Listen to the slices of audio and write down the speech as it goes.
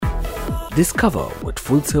Discover what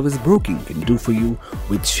full-service broking can do for you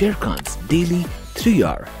with Sharekhan's daily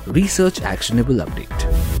 3-hour research actionable update.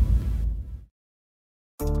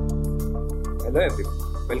 Hello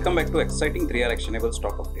everyone, welcome back to exciting 3-hour actionable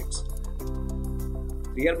stock updates.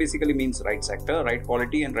 3R basically means right sector, right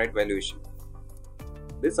quality and right valuation.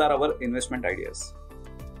 These are our investment ideas.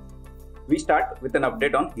 We start with an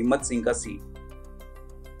update on Himmat Singh Ka Seed.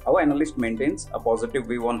 Our analyst maintains a positive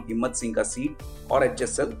view on Himmat Singh Ka Seed or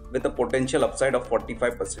HSL with a potential upside of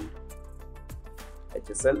 45%.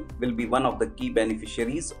 HSL will be one of the key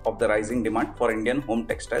beneficiaries of the rising demand for Indian home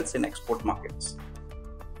textiles in export markets.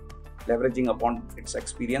 Leveraging upon its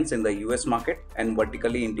experience in the US market and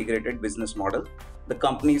vertically integrated business model, the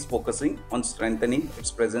company is focusing on strengthening its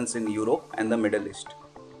presence in Europe and the Middle East.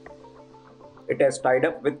 It has tied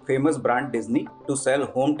up with famous brand Disney to sell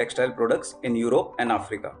home textile products in Europe and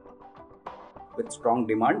Africa. With strong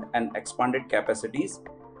demand and expanded capacities,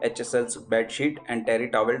 HSL's bedsheet and terry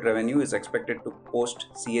towel revenue is expected to post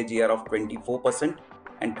CAGR of 24%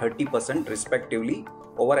 and 30% respectively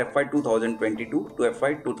over FY 2022 to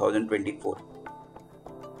FY 2024.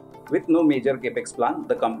 With no major capex plan,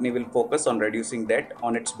 the company will focus on reducing debt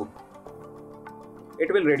on its book.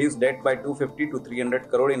 It will reduce debt by 250 to 300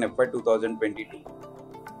 crore in FY 2022.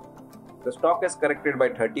 The stock has corrected by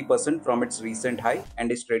 30% from its recent high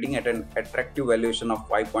and is trading at an attractive valuation of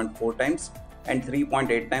 5.4 times and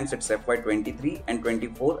 3.8 times its FY 23 and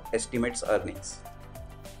 24 estimates earnings.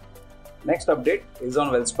 Next update is on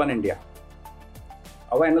Welspun India.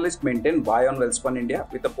 Our analysts maintain buy on Welspun India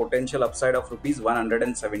with a potential upside of Rs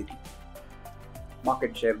 170.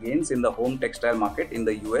 Market share gains in the home textile market in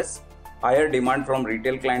the US, higher demand from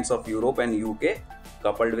retail clients of Europe and UK,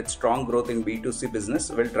 coupled with strong growth in B2C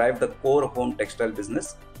business will drive the core home textile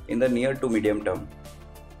business in the near to medium term.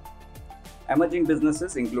 Emerging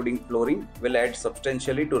businesses including flooring will add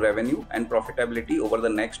substantially to revenue and profitability over the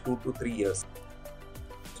next 2 to 3 years.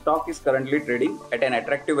 Stock is currently trading at an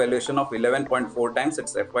attractive valuation of 11.4 times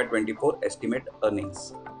its FY24 estimate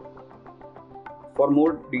earnings. For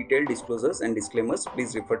more detailed disclosures and disclaimers,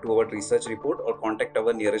 please refer to our research report or contact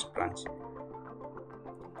our nearest branch.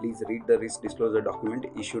 Please read the risk disclosure document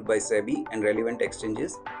issued by SEBI and relevant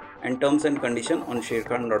exchanges and terms and conditions on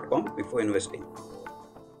sharekhan.com before investing.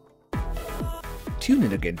 Tune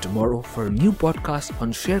in again tomorrow for a new podcast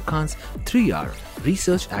on Sharekhan's 3-hour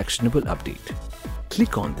research actionable update.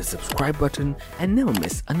 Click on the subscribe button and never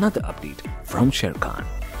miss another update from Sharekhan.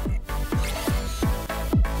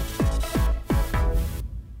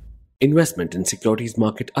 Investment in securities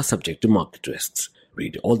market are subject to market risks.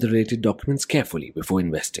 Read all the related documents carefully before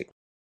investing.